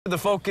The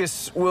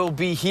focus will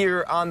be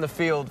here on the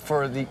field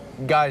for the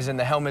guys in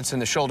the helmets and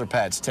the shoulder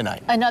pads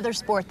tonight. Another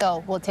sport,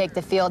 though, will take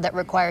the field that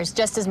requires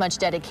just as much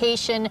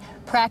dedication,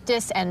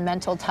 practice, and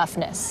mental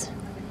toughness.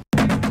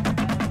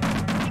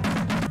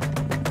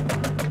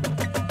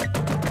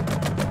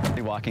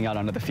 Walking out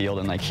onto the field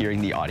and like hearing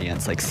the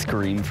audience like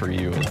scream for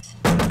you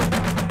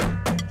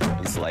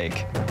is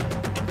like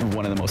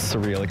one of the most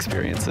surreal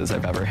experiences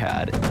I've ever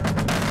had.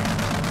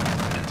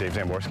 Dave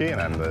Zamborski,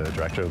 and I'm the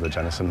director of the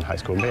Jenison High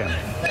School Band.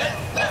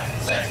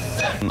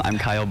 I'm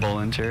Kyle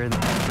Bollinger.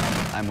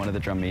 I'm one of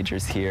the drum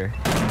majors here.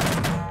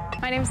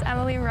 My name's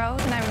Emily Rose,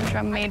 and I'm a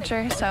drum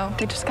major, so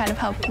we just kind of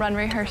help run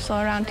rehearsal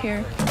around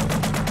here.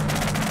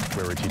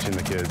 Where we're teaching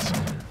the kids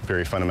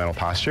very fundamental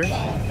posture,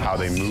 how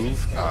they move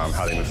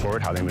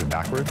forward, how they move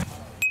backward.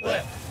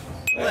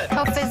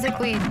 How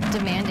physically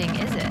demanding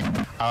is it?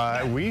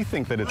 We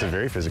think that it's a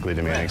very physically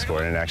demanding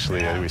sport, and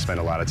actually we spend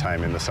a lot of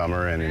time in the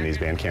summer and in these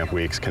band camp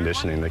weeks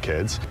conditioning the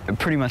kids.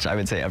 Pretty much I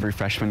would say every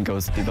freshman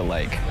goes through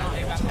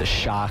the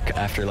shock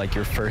after like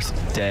your first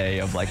day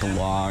of like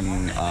long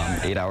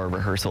 8-hour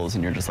rehearsals,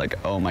 and you're just like,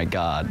 oh my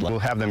God. We'll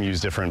have them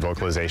use different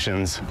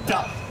vocalizations.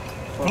 Stop,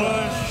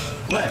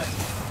 push,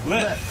 lift,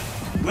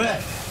 lift,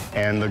 lift.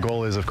 And the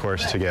goal is, of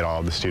course, to get all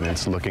of the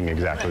students looking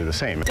exactly the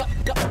same.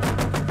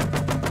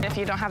 If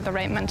you don't have the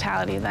right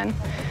mentality, then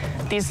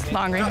these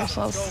long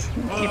rehearsals,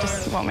 you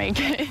just won't make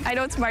it. I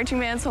know it's marching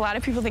band, so a lot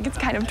of people think it's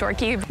kind of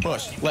dorky.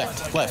 Push,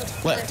 left,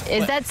 left, left.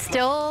 Is that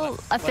still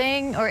a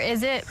thing, or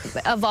is it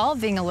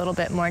evolving a little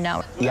bit more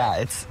now? Yeah,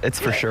 it's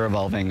for sure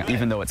evolving.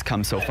 Even though it's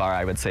come so far,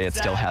 I would say it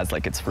still has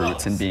like its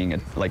roots in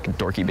being like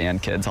dorky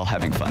band kids all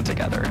having fun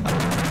together.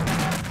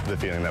 The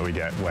feeling that we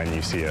get when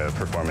you see a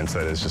performance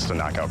that is just a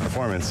knockout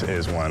performance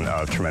is one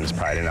of tremendous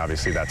pride, and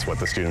obviously that's what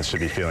the students should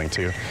be feeling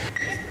too.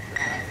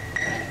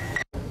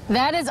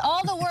 That is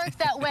all the work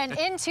that went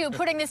into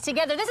putting this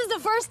together. This is the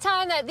first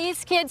time that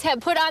these kids have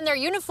put on their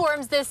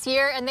uniforms this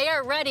year, and they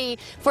are ready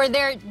for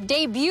their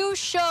debut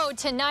show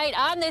tonight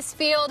on this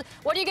field.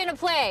 What are you going to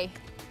play?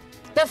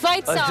 The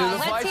fight song. Let's do the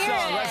fight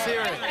song. Let's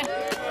hear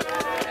it.